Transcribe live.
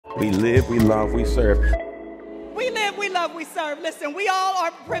We live, we love, we serve. We live, we love, we serve. Listen, we all are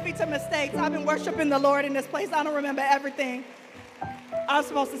privy to mistakes. I've been worshiping the Lord in this place. I don't remember everything I'm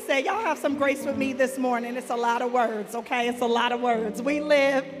supposed to say. Y'all have some grace with me this morning. It's a lot of words, okay? It's a lot of words. We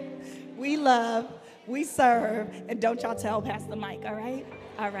live, we love, we serve. And don't y'all tell Pastor Mike, all right?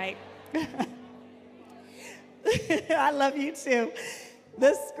 All right. I love you too.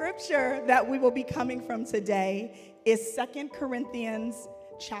 The scripture that we will be coming from today is 2 Corinthians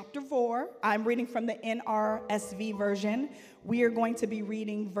chapter 4. I'm reading from the NRSV version. We are going to be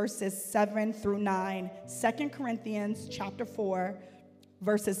reading verses 7 through 9. 2 Corinthians chapter 4,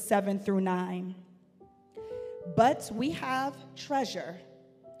 verses 7 through 9. But we have treasure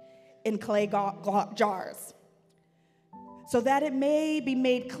in clay jars, so that it may be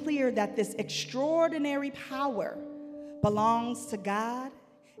made clear that this extraordinary power belongs to God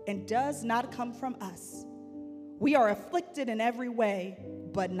and does not come from us. We are afflicted in every way,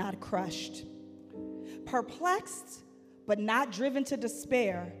 but not crushed, perplexed, but not driven to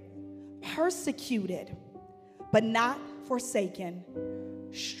despair, persecuted, but not forsaken,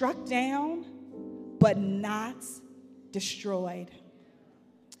 struck down, but not destroyed.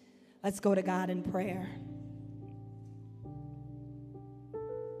 Let's go to God in prayer.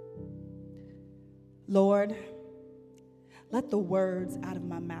 Lord, let the words out of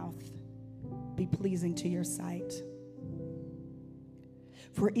my mouth be pleasing to your sight.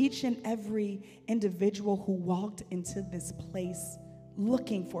 For each and every individual who walked into this place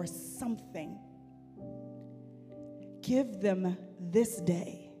looking for something, give them this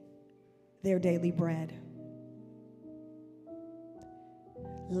day their daily bread.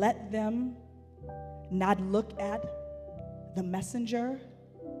 Let them not look at the messenger,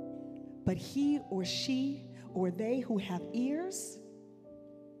 but he or she or they who have ears,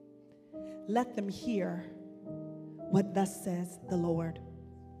 let them hear what thus says the Lord.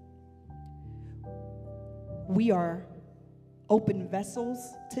 We are open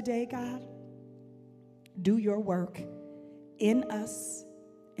vessels today, God. Do your work in us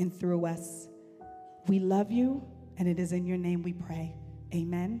and through us. We love you, and it is in your name we pray.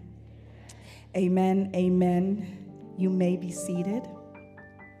 Amen. Amen. Amen. You may be seated.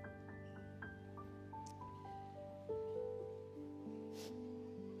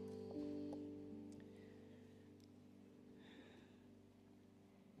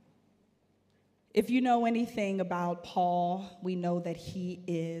 If you know anything about Paul, we know that he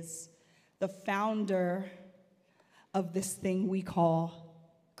is the founder of this thing we call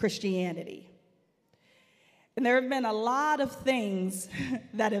Christianity. And there have been a lot of things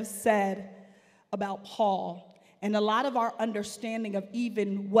that have said about Paul, and a lot of our understanding of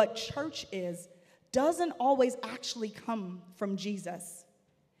even what church is doesn't always actually come from Jesus.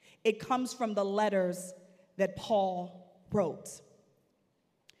 It comes from the letters that Paul wrote.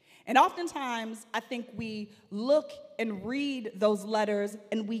 And oftentimes, I think we look and read those letters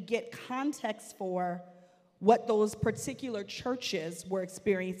and we get context for what those particular churches were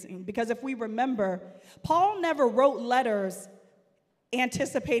experiencing. Because if we remember, Paul never wrote letters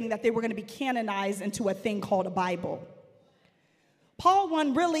anticipating that they were going to be canonized into a thing called a Bible. Paul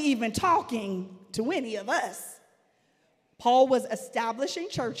wasn't really even talking to any of us. Paul was establishing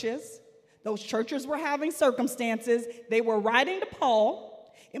churches. Those churches were having circumstances. They were writing to Paul.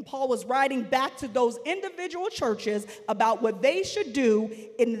 And Paul was writing back to those individual churches about what they should do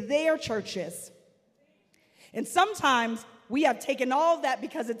in their churches. And sometimes we have taken all of that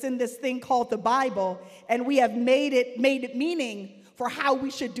because it's in this thing called the Bible, and we have made it meaning for how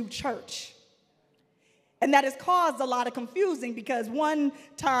we should do church. And that has caused a lot of confusing, because one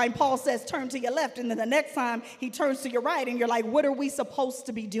time Paul says, turn to your left, and then the next time he turns to your right, and you're like, what are we supposed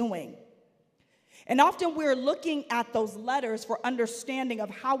to be doing? And often we're looking at those letters for understanding of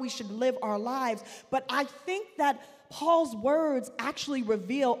how we should live our lives. But I think that Paul's words actually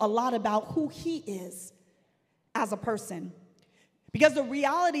reveal a lot about who he is as a person. Because the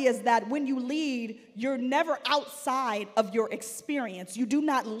reality is that when you lead, you're never outside of your experience. You do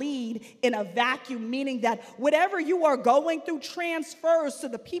not lead in a vacuum, meaning that whatever you are going through transfers to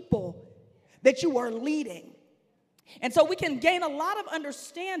the people that you are leading. And so we can gain a lot of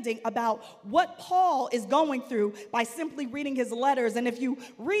understanding about what Paul is going through by simply reading his letters. And if you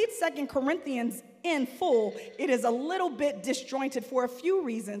read 2 Corinthians in full, it is a little bit disjointed for a few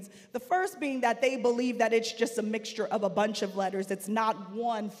reasons. The first being that they believe that it's just a mixture of a bunch of letters. It's not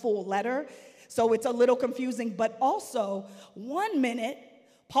one full letter. So it's a little confusing. But also, one minute,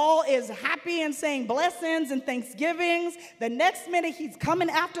 Paul is happy and saying blessings and thanksgivings. The next minute, he's coming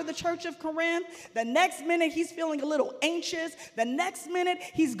after the church of Corinth. The next minute, he's feeling a little anxious. The next minute,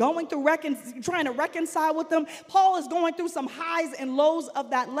 he's going through trying to reconcile with them. Paul is going through some highs and lows of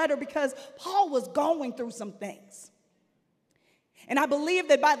that letter because Paul was going through some things. And I believe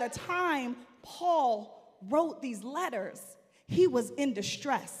that by the time Paul wrote these letters, he was in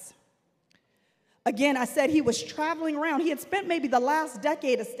distress. Again, I said he was traveling around. He had spent maybe the last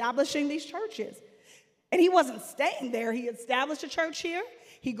decade establishing these churches. And he wasn't staying there. He established a church here.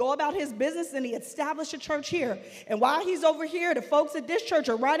 He'd go about his business and he established a church here. And while he's over here, the folks at this church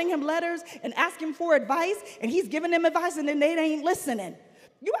are writing him letters and asking for advice. And he's giving them advice and then they ain't listening.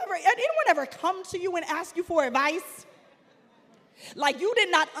 Anyone ever come to you and ask you for advice? Like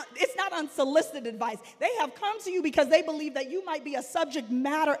it's not unsolicited advice. They have come to you because they believe that you might be a subject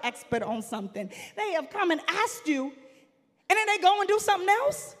matter expert on something. They have come and asked you, and then they go and do something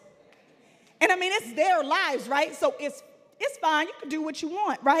else. And I mean, it's their lives, right? So it's fine. You can do what you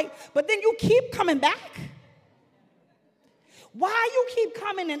want, right? But then you keep coming back. Why you keep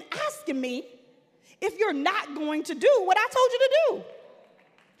coming and asking me if you're not going to do what I told you to do?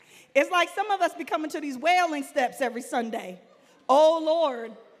 It's like some of us be coming to these wailing steps every Sunday. Oh,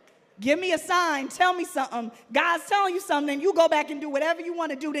 Lord, give me a sign. Tell me something. God's telling you something. You go back and do whatever you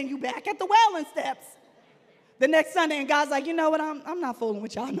want to do. Then you back at the wailing steps the next Sunday. And God's like, you know what? I'm not fooling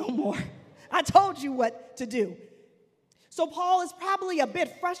with y'all no more. I told you what to do. So Paul is probably a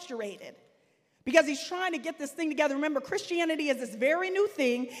bit frustrated because he's trying to get this thing together. Remember, Christianity is this very new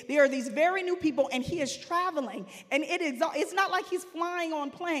thing. There are these very new people, and he is traveling. And it's not like he's flying on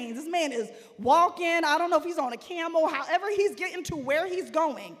planes. This man is walking. I don't know if he's on a camel. However he's getting to where he's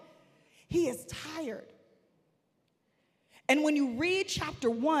going, he is tired. And when you read chapter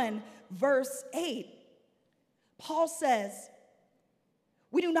 1, verse 8, Paul says,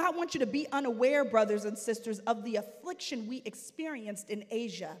 "We do not want you to be unaware, brothers and sisters, of the affliction we experienced in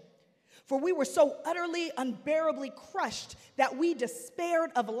Asia. For we were so utterly, unbearably crushed that we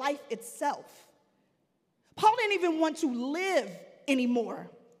despaired of life itself." Paul didn't even want to live anymore.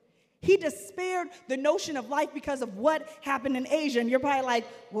 He despaired the notion of life because of what happened in Asia. And you're probably like,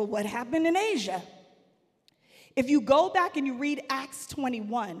 well, what happened in Asia? If you go back and you read Acts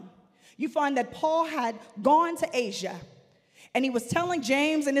 21, you find that Paul had gone to Asia. And he was telling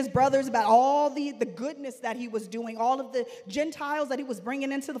James and his brothers about all the goodness that he was doing, all of the Gentiles that he was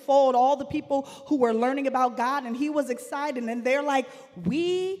bringing into the fold, all the people who were learning about God, and he was excited. And they're like,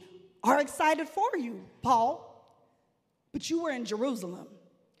 we are excited for you, Paul, but you were in Jerusalem.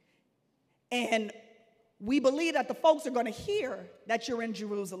 And we believe that the folks are going to hear that you're in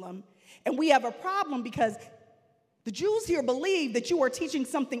Jerusalem. And we have a problem because the Jews here believe that you are teaching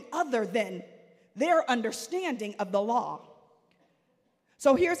something other than their understanding of the law.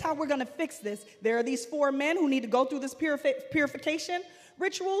 So here's how we're going to fix this. There are these 4 men who need to go through this purification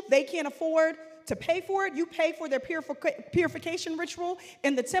ritual. They can't afford to pay for it. You pay for their purification ritual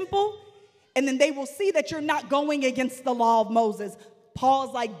in the temple, and then they will see that you're not going against the law of Moses.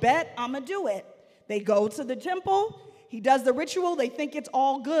 Paul's like, bet, I'm going to do it. They go to the temple. He does the ritual. They think it's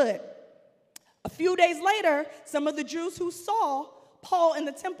all good. A few days later, some of the Jews who saw Paul in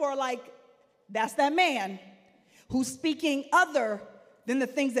the temple are like, that's that man who's speaking other than the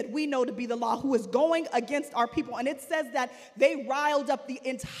things that we know to be the law, who is going against our people. And it says that they riled up the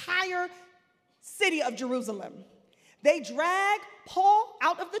entire city of Jerusalem. They drag Paul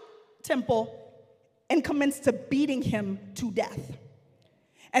out of the temple and commence to beating him to death.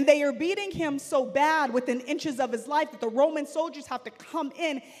 And they are beating him so bad within inches of his life that the Roman soldiers have to come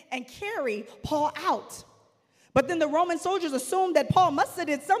in and carry Paul out. But then the Roman soldiers assume that Paul must have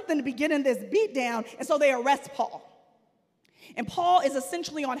did something to be getting this beat down, and so they arrest Paul. And Paul is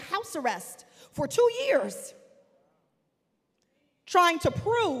essentially on house arrest for 2 years, trying to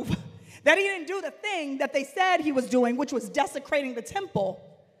prove that he didn't do the thing that they said he was doing, which was desecrating the temple,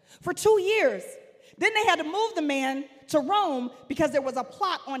 for 2 years. Then they had to move the man to Rome because there was a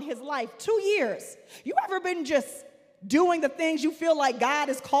plot on his life. 2 years. You ever been just doing the things you feel like God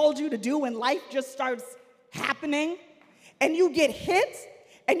has called you to do and life just starts happening and you get hit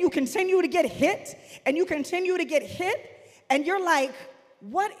and you continue to get hit and you continue to get hit? And you're like,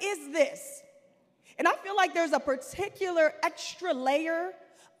 what is this? And I feel like there's a particular extra layer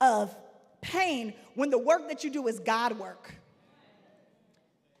of pain when the work that you do is God work.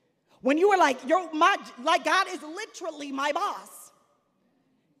 When you are like, God is literally my boss.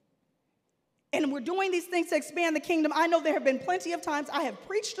 And we're doing these things to expand the kingdom. I know there have been plenty of times I have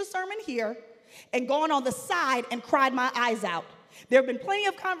preached a sermon here and gone on the side and cried my eyes out. There have been plenty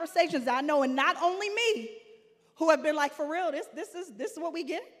of conversations that I know, and not only me, who have been like, for real, this is what we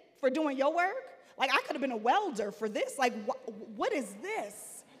get for doing your work? Like, I could have been a welder for this. Like, what is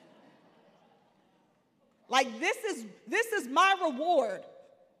this? Like, this is my reward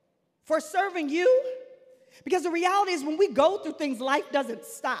for serving you. Because the reality is when we go through things, life doesn't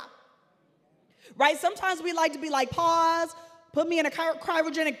stop. Right? Sometimes we like to be like, pause, put me in a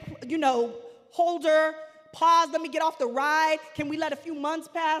cryogenic, holder, pause, let me get off the ride. Can we let a few months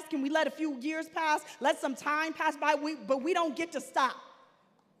pass? Can we let a few years pass? Let some time pass by, but we don't get to stop.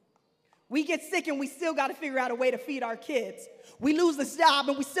 We get sick and we still got to figure out a way to feed our kids. We lose this job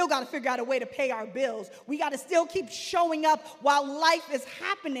and we still got to figure out a way to pay our bills. We got to still keep showing up while life is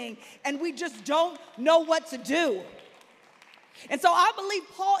happening and we just don't know what to do. And so I believe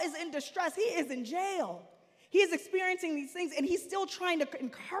Paul is in distress. He is in jail. He is experiencing these things and he's still trying to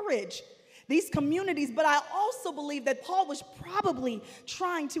encourage these communities. But I also believe that Paul was probably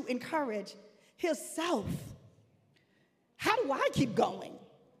trying to encourage himself. How do I keep going?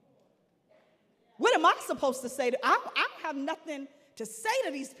 What am I supposed to say? I don't have nothing to say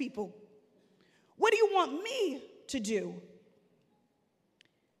to these people. What do you want me to do?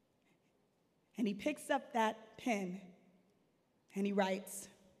 And he picks up that pen and he writes,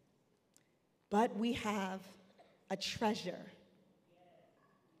 but we have a treasure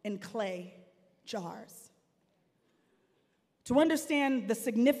in clay jars. To understand the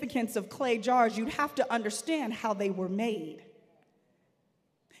significance of clay jars, you'd have to understand how they were made.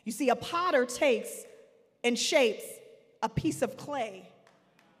 You see, a potter takes and shapes a piece of clay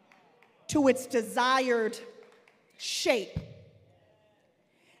to its desired shape.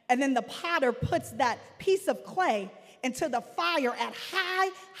 And then the potter puts that piece of clay into the fire at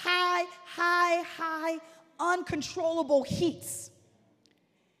high, uncontrollable heats.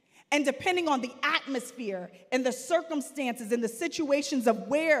 And depending on the atmosphere and the circumstances and the situations of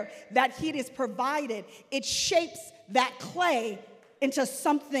where that heat is provided, it shapes that clay into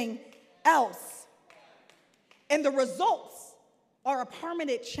something else. And the results are a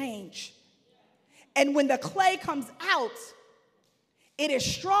permanent change. And when the clay comes out, it is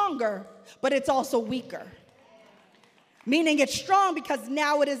stronger, but it's also weaker. Meaning it's strong because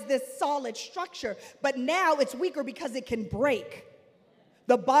now it is this solid structure, but now it's weaker because it can break.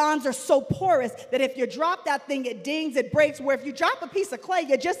 The bonds are so porous that if you drop that thing, it dings, it breaks, where if you drop a piece of clay,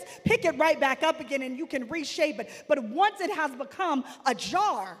 you just pick it right back up again and you can reshape it. But once it has become a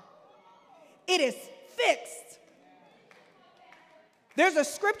jar, it is fixed. There's a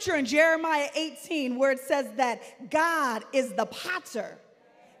scripture in Jeremiah 18 where it says that God is the potter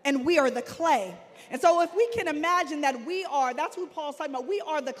and we are the clay. And so if we can imagine that that's who Paul's talking about, we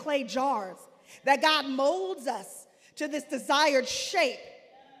are the clay jars, that God molds us to this desired shape.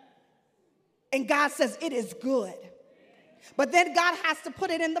 And God says it is good. But then God has to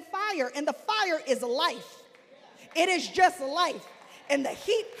put it in the fire, and the fire is life. It is just life. And the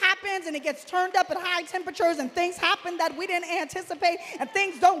heat happens, and it gets turned up at high temperatures, and things happen that we didn't anticipate, and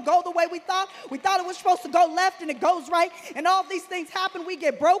things don't go the way we thought. We thought it was supposed to go left, and it goes right, and all these things happen. We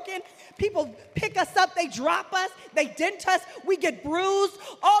get broken. People pick us up. They drop us. They dent us. We get bruised.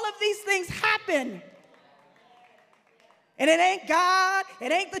 All of these things happen. And it ain't God,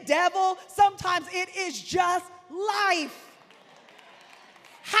 it ain't the devil. Sometimes it is just life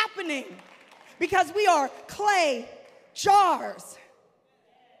happening because we are clay jars.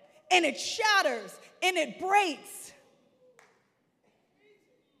 And it shatters and it breaks.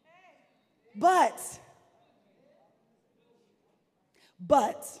 But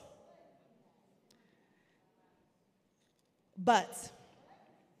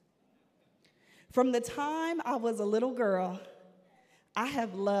from the time I was a little girl, I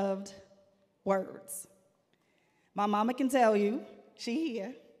have loved words. My mama can tell you, she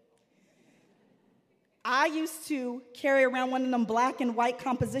here. I used to carry around one of them black and white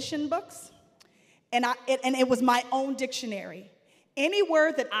composition books, and it was my own dictionary. Any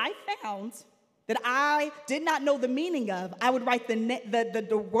word that I found that I did not know the meaning of, I would write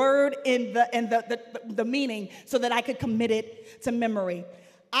the word in the meaning so that I could commit it to memory.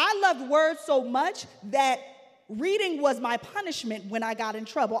 I loved words so much that reading was my punishment when I got in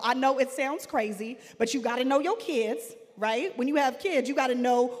trouble. I know it sounds crazy, but you got to know your kids, right? When you have kids, you got to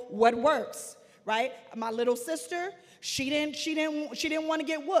know what works, right? My little sister, she didn't want to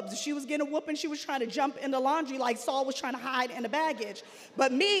get whooped. If she was getting a whooping, she was trying to jump in the laundry like Saul was trying to hide in the baggage.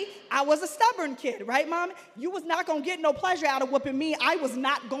 But me, I was a stubborn kid, right, Mom? You was not going to get no pleasure out of whooping me. I was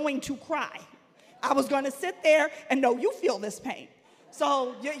not going to cry. I was going to sit there and know you feel this pain.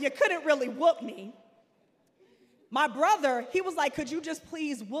 So you couldn't really whoop me. My brother, he was like, could you just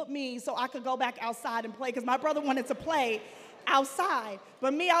please whoop me so I could go back outside and play? Because my brother wanted to play outside.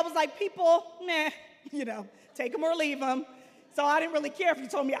 But me, I was like, people, meh, take them or leave them. So I didn't really care if you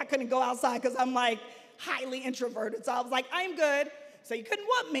told me I couldn't go outside because I'm like highly introverted. So I was like, I'm good. So you couldn't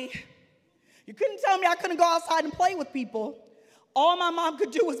whoop me. You couldn't tell me I couldn't go outside and play with people. All my mom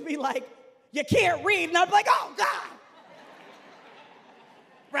could do was be like, you can't read. And I'd be like, oh, God.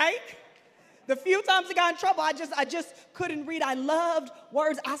 Right? The few times I got in trouble, I just couldn't read. I loved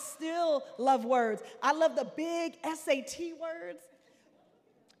words. I still love words. I love the big SAT words.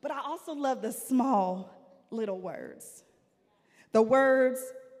 But I also love the small little words. The words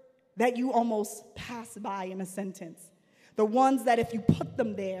that you almost pass by in a sentence. The ones that if you put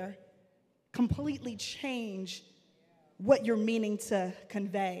them there, completely change what you're meaning to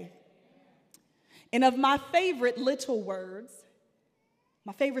convey. And of my favorite little words,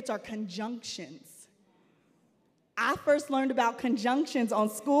 my favorites are conjunctions. I first learned about conjunctions on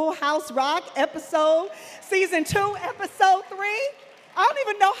Schoolhouse Rock season 2, episode 3. I don't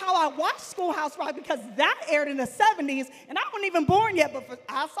even know how I watched Schoolhouse Rock because that aired in the 70s, and I wasn't even born yet, but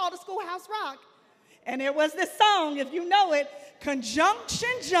I saw the Schoolhouse Rock. And there was this song, if you know it, conjunction,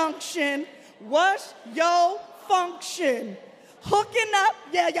 junction, what's your function? Hooking up,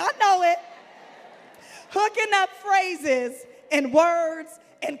 yeah, y'all know it. Hooking up phrases and words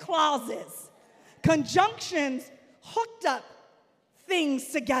and clauses. Conjunctions hooked up things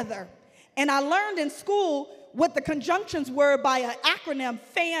together. And I learned in school what the conjunctions were by an acronym,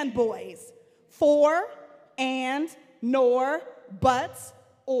 fanboys. For, and, nor, but,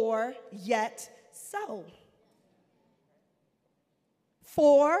 or, yet, so.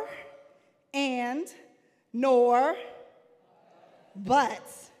 For, and, nor, but.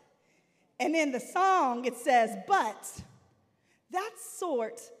 And in the song it says, but. That's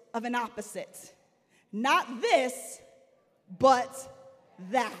sort of an opposite. Not this, but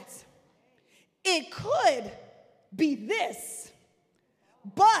that. It could be this,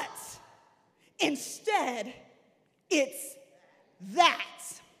 but instead it's that.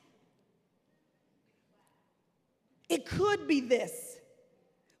 It could be this,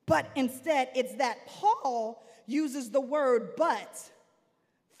 but instead it's that. Paul uses the word but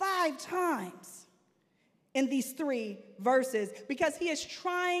 5 times in these 3 verses because he is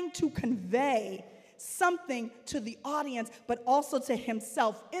trying to convey something to the audience, but also to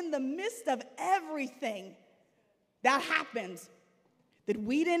himself in the midst of everything that happened that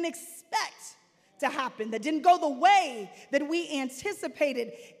we didn't expect to happen, that didn't go the way that we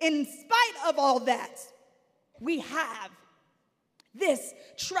anticipated. In spite of all that, we have this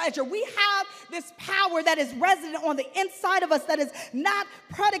treasure. We have this power that is resident on the inside of us that is not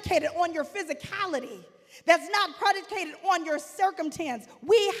predicated on your physicality. That's not predicated on your circumstance.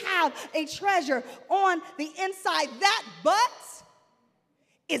 We have a treasure on the inside. That but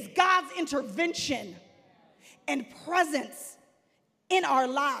is God's intervention and presence in our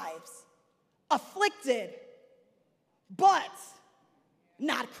lives. Afflicted, but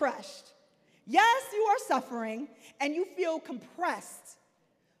not crushed. Yes, you are suffering and you feel compressed,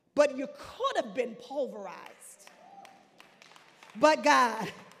 but you could have been pulverized. But God,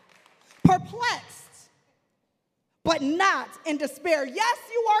 perplexed, but not in despair. Yes,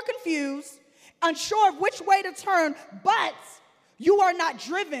 you are confused, unsure of which way to turn, but you are not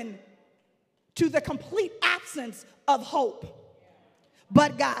driven to the complete absence of hope.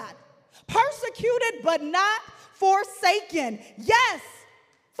 But God, persecuted but not forsaken. Yes,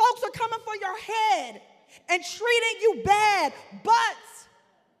 folks are coming for your head and treating you bad, but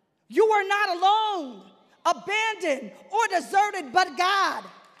you are not alone, abandoned, or deserted, but God.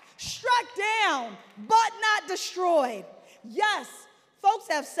 Struck down, but not destroyed. Yes, folks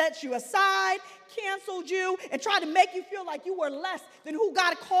have set you aside, canceled you, and tried to make you feel like you were less than who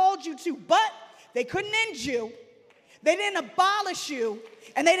God called you to, but they couldn't end you. They didn't abolish you,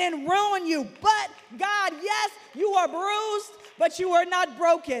 and they didn't ruin you. But God, yes, you are bruised, but you are not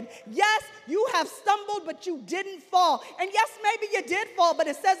broken. Yes, you have stumbled, but you didn't fall. And yes, maybe you did fall, but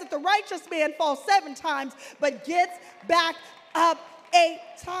it says that the righteous man falls 7 times, but gets back up 8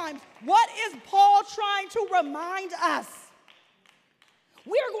 times. What is Paul trying to remind us?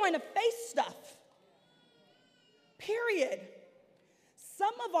 We are going to face stuff. Period.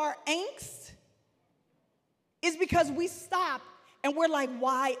 Some of our angst is because we stop and we're like,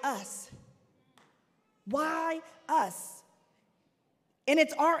 why us? Why us? And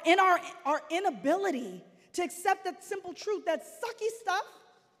it's our inability to accept that simple truth that sucky stuff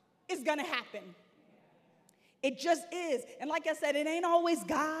is going to happen. It just is. And like I said, it ain't always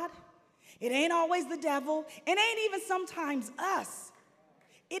God. It ain't always the devil. It ain't even sometimes us.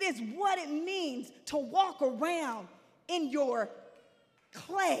 It is what it means to walk around in your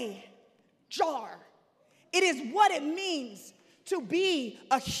clay jar. It is what it means to be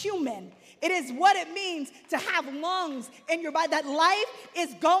a human. It is what it means to have lungs in your body, that life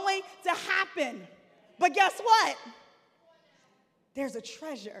is going to happen. But guess what? There's a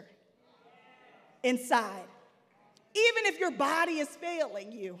treasure inside. Even if your body is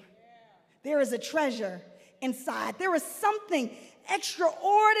failing you, there is a treasure inside. There is something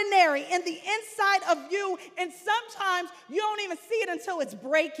extraordinary in the inside of you, and sometimes you don't even see it until it's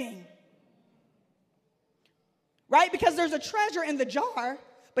breaking. Right? Because there's a treasure in the jar,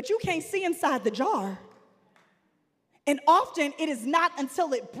 but you can't see inside the jar. And often it is not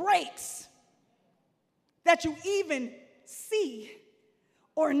until it breaks that you even see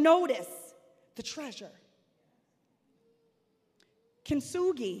or notice the treasure.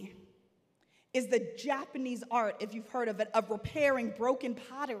 Kintsugi is the Japanese art, if you've heard of it, of repairing broken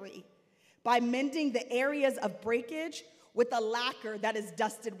pottery by mending the areas of breakage with a lacquer that is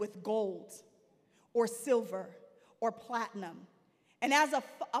dusted with gold or silver or platinum. And as a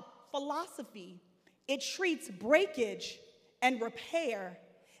philosophy, it treats breakage and repair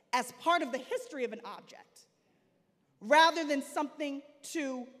as part of the history of an object rather than something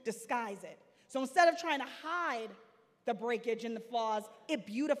to disguise it. So instead of trying to hide the breakage and the flaws, it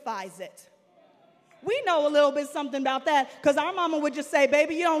beautifies it. We know a little bit something about that because our mama would just say,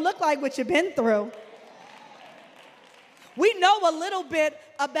 baby, you don't look like what you've been through. We know a little bit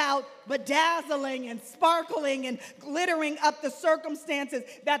about bedazzling and sparkling and glittering up the circumstances,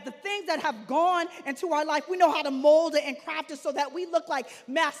 that the things that have gone into our life, we know how to mold it and craft it so that we look like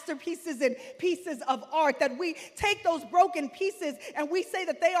masterpieces and pieces of art, that we take those broken pieces and we say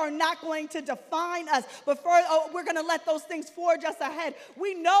that they are not going to define us, but we're going to let those things forge us ahead.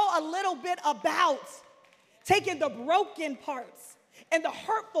 We know a little bit about taking the broken parts and the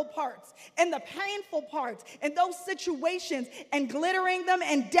hurtful parts and the painful parts and those situations and glittering them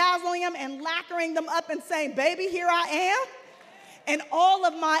and dazzling them and lacquering them up and saying, baby, here I am. And all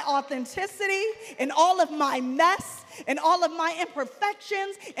of my authenticity and all of my mess and all of my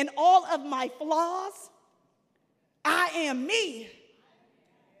imperfections and all of my flaws, I am me.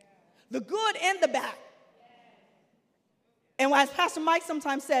 The good and the bad. And as Pastor Mike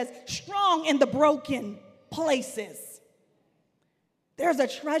sometimes says, strong in the broken places. There's a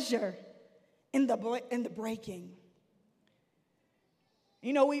treasure in the breaking.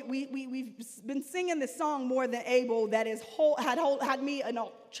 You know, we've been singing this song, More Than Able, that had me in a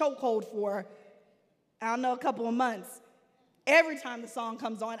chokehold for, I don't know, a couple of months. Every time the song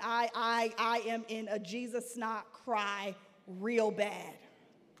comes on, I am in a Jesus snot cry real bad.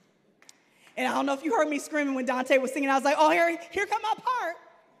 And I don't know if you heard me screaming when Dante was singing. I was like, oh, here come my part.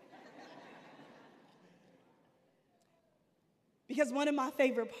 Because one of my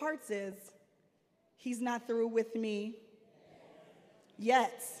favorite parts is, he's not through with me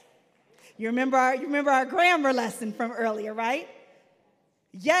yet. You remember our grammar lesson from earlier, right?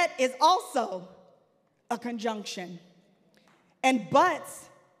 Yet is also a conjunction. And but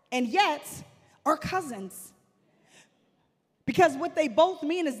and yet are cousins. Because what they both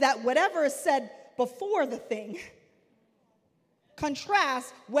mean is that whatever is said before the thing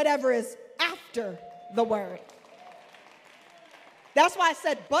contrasts whatever is after the word. That's why I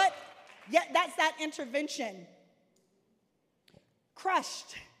said, but yet that's that intervention.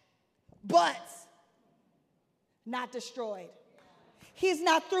 Crushed, but not destroyed. He's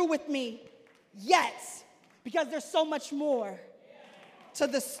not through with me yet, because there's so much more to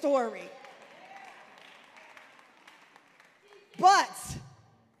the story. But,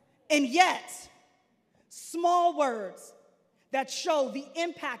 and yet, small words that show the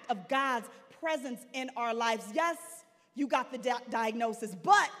impact of God's presence in our lives. Yes, you got the diagnosis,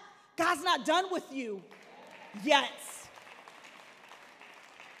 but God's not done with you yet.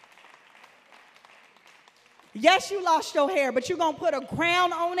 Yes, you lost your hair, but you're going to put a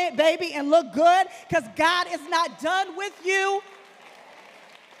crown on it, baby, and look good, because God is not done with you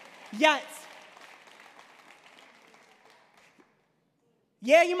yet.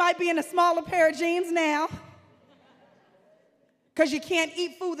 Yeah, you might be in a smaller pair of jeans now because you can't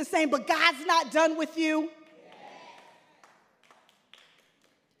eat food the same, but God's not done with you.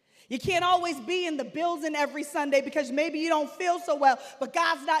 You can't always be in the building every Sunday because maybe you don't feel so well, but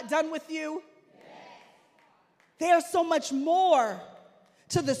God's not done with you. There's so much more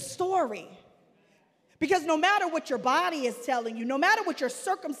to the story. Because no matter what your body is telling you, no matter what your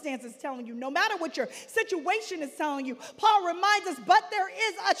circumstance is telling you, no matter what your situation is telling you, Paul reminds us, but there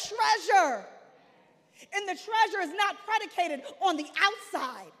is a treasure. And the treasure is not predicated on the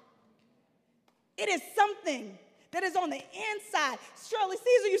outside. It is something that is on the inside. Shirley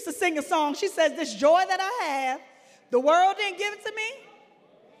Caesar used to sing a song. She says, this joy that I have, the world didn't give it to me.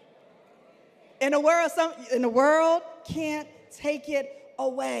 And the world can't take it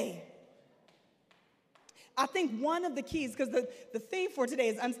away. I think one of the keys, because the theme for today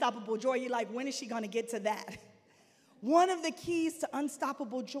is unstoppable joy. You're like, when is she going to get to that? One of the keys to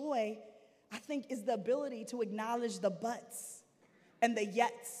unstoppable joy, I think, is the ability to acknowledge the buts and the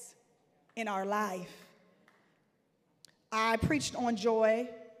yets in our life. I preached on joy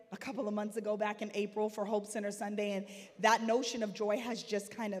a couple of months ago, back in April, for Hope Center Sunday, and that notion of joy has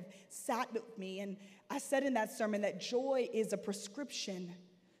just kind of sat with me. And I said in that sermon that joy is a prescription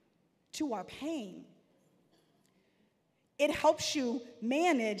to our pain. It helps you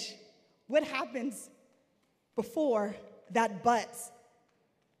manage what happens before that but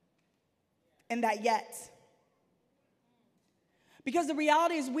and that yet. Because the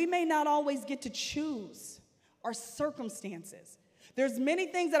reality is we may not always get to choose our circumstances. There's many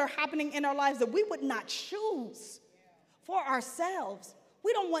things that are happening in our lives that we would not choose for ourselves.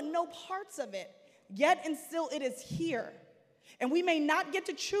 We don't want no parts of it. Yet and still it is here. And we may not get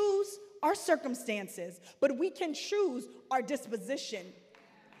to choose our circumstances, but we can choose our disposition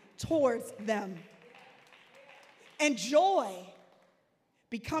towards them. And joy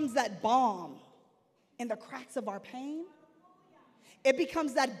becomes that balm in the cracks of our pain. It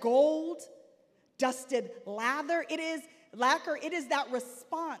becomes that gold dusted lather. It is that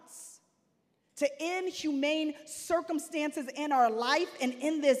response to inhumane circumstances in our life and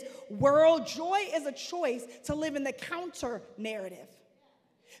in this world. Joy is a choice to live in the counter narrative.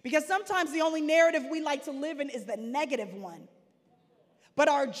 Because sometimes the only narrative we like to live in is the negative one. But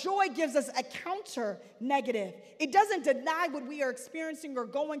our joy gives us a counter negative. It doesn't deny what we are experiencing or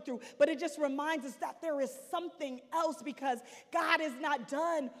going through, but it just reminds us that there is something else because God is not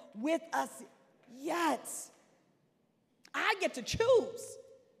done with us yet. I get to choose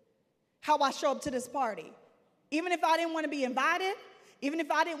how I show up to this party. Even if I didn't want to be invited, even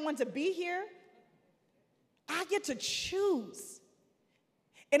if I didn't want to be here, I get to choose.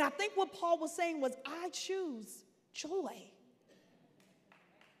 And I think what Paul was saying was, I choose joy.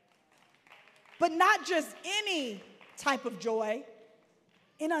 But not just any type of joy,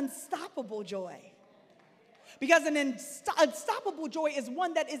 an unstoppable joy. Because an unstoppable joy is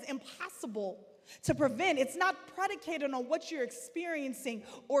one that is impossible to prevent. It's not predicated on what you're experiencing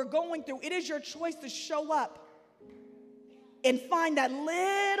or going through. It is your choice to show up and find that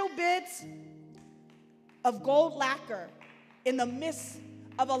little bit of gold lacquer in the midst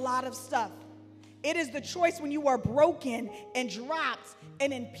of a lot of stuff. It is the choice when you are broken and dropped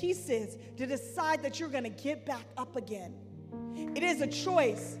and in pieces to decide that you're going to get back up again. It is a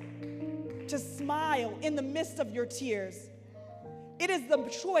choice to smile in the midst of your tears. It is the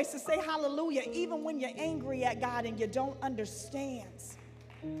choice to say hallelujah even when you're angry at God and you don't understand.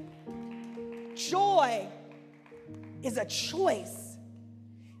 Joy is a choice.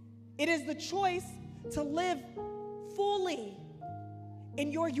 It is the choice to live fully in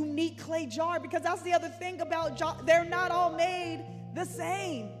your unique clay jar, because that's the other thing about they're not all made the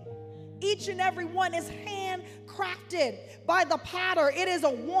same. Each and every one is handcrafted by the potter. It is a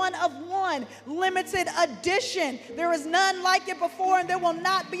one-of-one limited edition. There is none like it before, and there will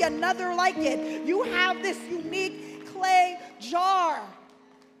not be another like it. You have this unique clay jar.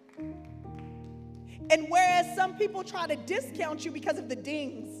 And whereas some people try to discount you because of the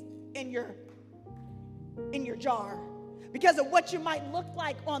dings in your jar, because of what you might look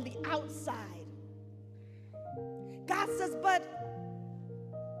like on the outside, God says, but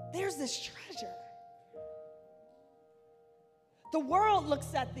there's this treasure. The world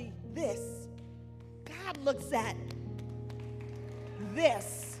looks at this. God looks at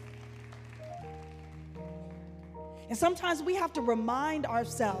this. And sometimes we have to remind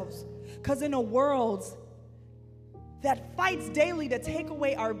ourselves, because in a world that fights daily to take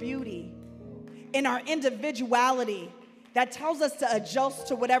away our beauty and our individuality, that tells us to adjust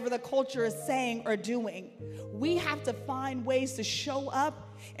to whatever the culture is saying or doing, we have to find ways to show up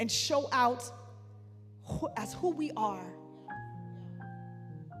and show out as who we are.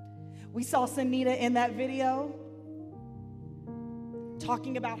 We saw Sunita in that video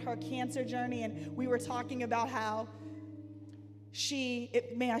talking about her cancer journey, and we were talking about how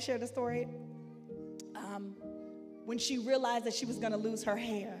may I share the story? When she realized that she was going to lose her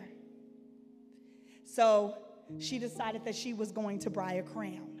hair. So she decided that she was going to buy a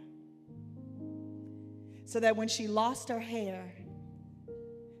crown, so that when she lost her hair,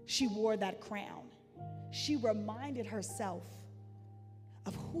 she wore that crown. She reminded herself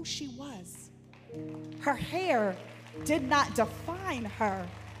of who she was. Her hair did not define her.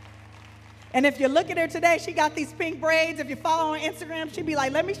 And if you look at her today, she got these pink braids. If you follow her on Instagram, she'd be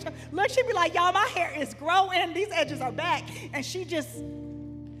like, let me show. Look, she'd be like, y'all, my hair is growing. These edges are back. And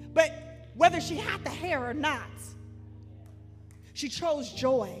but whether she had the hair or not, She chose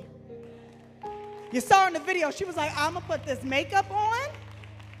joy. You saw her in the video, she was like, I'm going to put this makeup on.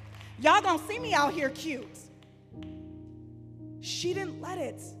 Y'all going to see me out here cute. She didn't let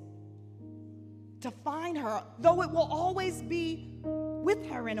it define her, though it will always be with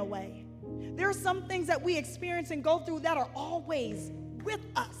her in a way. There are some things that we experience and go through that are always with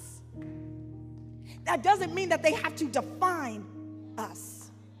us. That doesn't mean that they have to define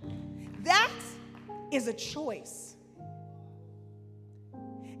us. That is a choice.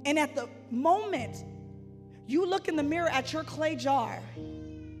 And at the moment you look in the mirror at your clay jar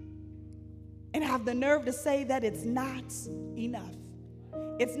and have the nerve to say that it's not enough,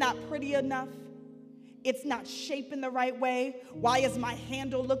 it's not pretty enough, it's not shaped in the right way, why does my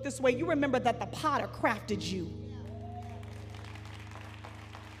handle look this way? You remember that the potter crafted you.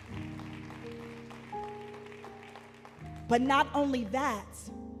 But not only that,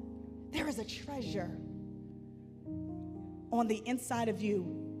 there is a treasure on the inside of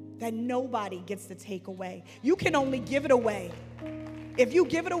you that nobody gets to take away. You can only give it away. If you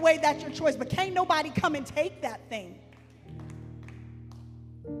give it away, that's your choice, but can't nobody come and take that thing.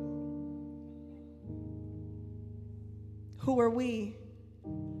 Who are we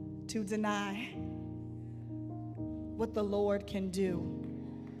to deny what the Lord can do?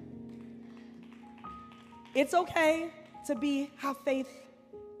 It's okay to have faith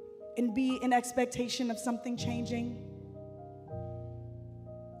and be in expectation of something changing.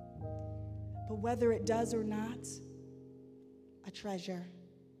 But whether it does or not, a treasure.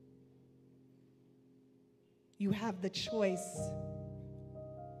 You have the choice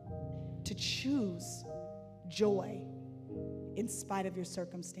to choose joy in spite of your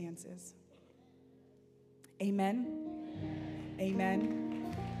circumstances. Amen.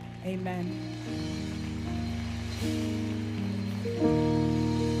 Amen. Amen.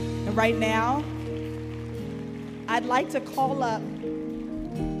 And right now, I'd like to call up,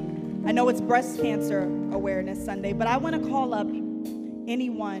 I know it's Breast Cancer Awareness Sunday, but I want to call up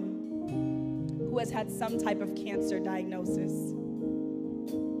anyone who has had some type of cancer diagnosis.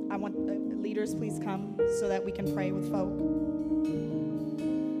 I want the leaders, please come so that we can pray with folk.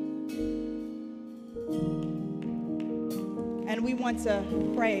 And we want to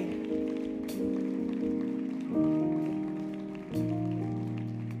pray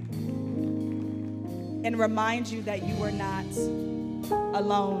and remind you that you are not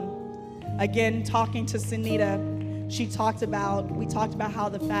alone. Again, talking to Sunita, we talked about how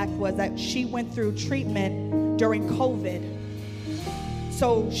the fact was that she went through treatment during COVID.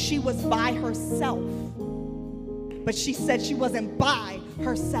 So she was by herself. But she said she wasn't by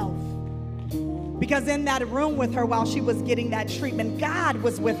herself. Because in that room with her while she was getting that treatment, God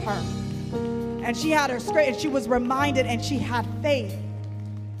was with her. And she had her straight, and she was reminded, and she had faith.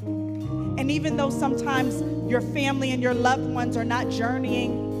 And even though sometimes your family and your loved ones are not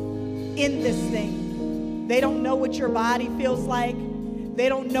journeying in this thing, they don't know what your body feels like, they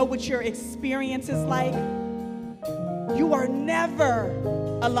don't know what your experience is like, you are never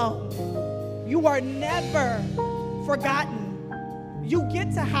alone. You are never forgotten. You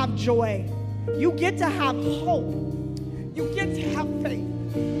get to have joy. You get to have hope. You get to have faith.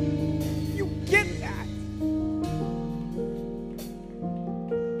 You get that.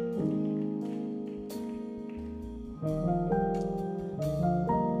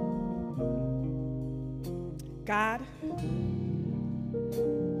 God,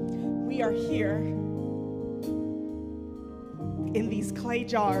 we are here in these clay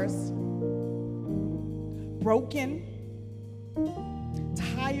jars, broken,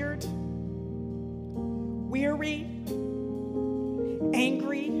 tired, weary,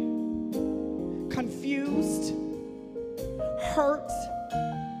 angry, confused, hurt.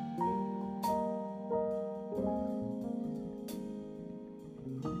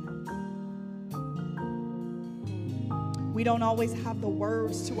 We don't always have the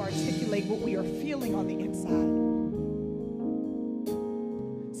words to articulate what we are feeling on the inside.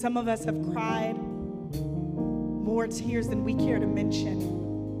 Some of us have cried more tears than we care to mention.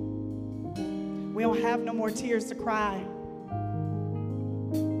 We don't have no more tears to cry.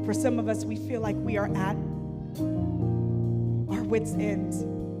 For some of us, we feel like we are at our wits' end.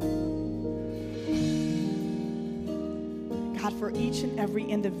 God, for each and every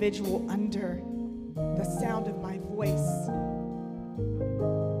individual under the sound of my voice,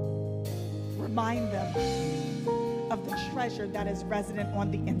 remind them of the treasure that is resident on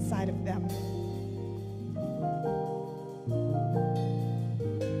the inside of them.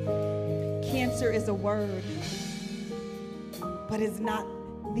 Cancer is a word, but it's not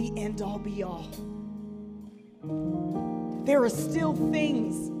the end-all be-all. There are still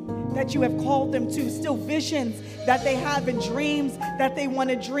things that you have called them to, still visions that they have and dreams that they want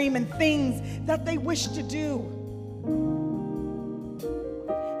to dream and things that they wish to do.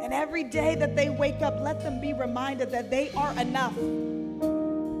 And every day that they wake up, let them be reminded that they are enough.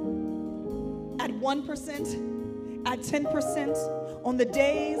 At 1%, at 10%, on the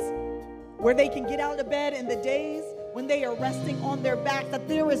days where they can get out of bed and the days when they are resting on their back, that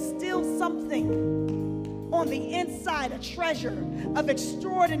there is still something on the inside, a treasure of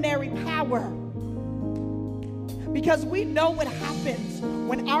extraordinary power. Because we know what happens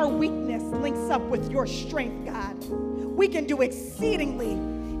when our weakness links up with your strength, God. We can do exceedingly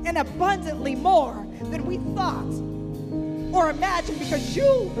and abundantly more than we thought or imagined, because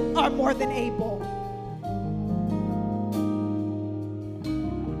you are more than able.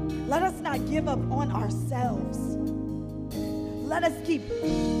 Let us not give up on ourselves. Let us keep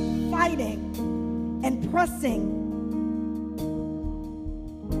fighting and pressing,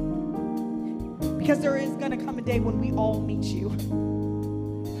 because there is going to come a day when we all meet you.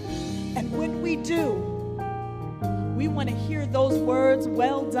 And when we do, we want to hear those words,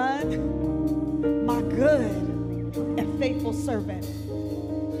 "Well done, my good and faithful servant."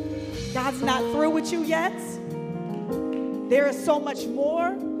 God's not through with you yet. There is so much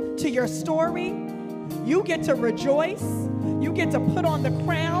more to your story. You get to rejoice. You get to put on the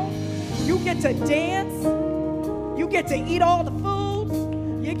crown. You get to dance. You get to eat all the foods.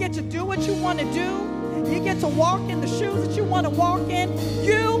 You get to do what you want to do. You get to walk in the shoes that you want to walk in.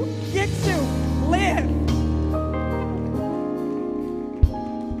 You get to live.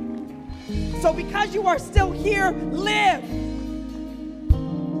 So because you are still here, live.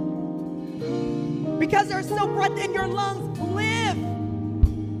 Because there's still breath in your lungs, live.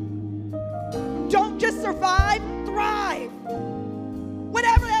 Don't just survive, thrive.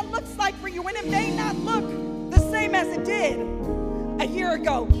 Whatever that looks like for you, and it may not look the same as it did a year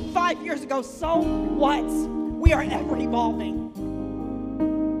ago, 5 years ago, so what? We are ever evolving.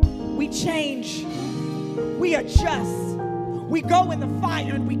 We change. We adjust. We go in the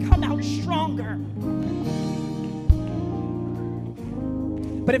fire and we come out stronger.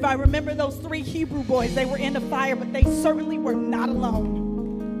 But if I remember those 3 Hebrew boys, they were in the fire, but they certainly were not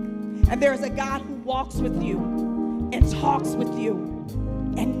alone. And there's a God who walks with you and talks with you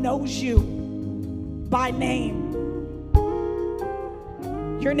and knows you by name.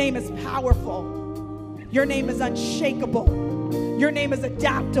 Your name is powerful. Your name is unshakable. Your name is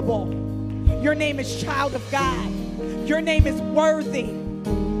adaptable. Your name is child of God. Your name is worthy.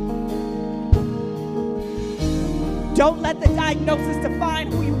 Don't let the diagnosis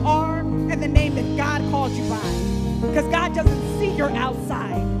define who you are and the name that God called you by. Because God doesn't see your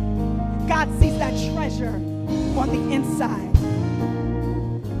outside. God sees that treasure on the inside.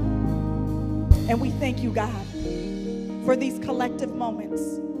 And we thank you, God, for these collective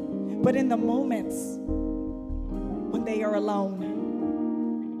moments. But in the moments when they are alone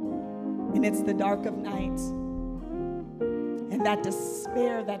and it's the dark of night and that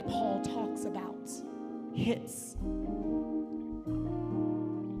despair that Paul talks about hits,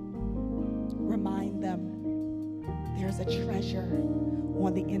 remind them there's a treasure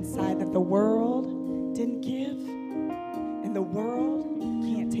on the inside that the world didn't give and the world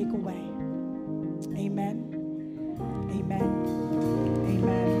can't take away. Amen. Amen.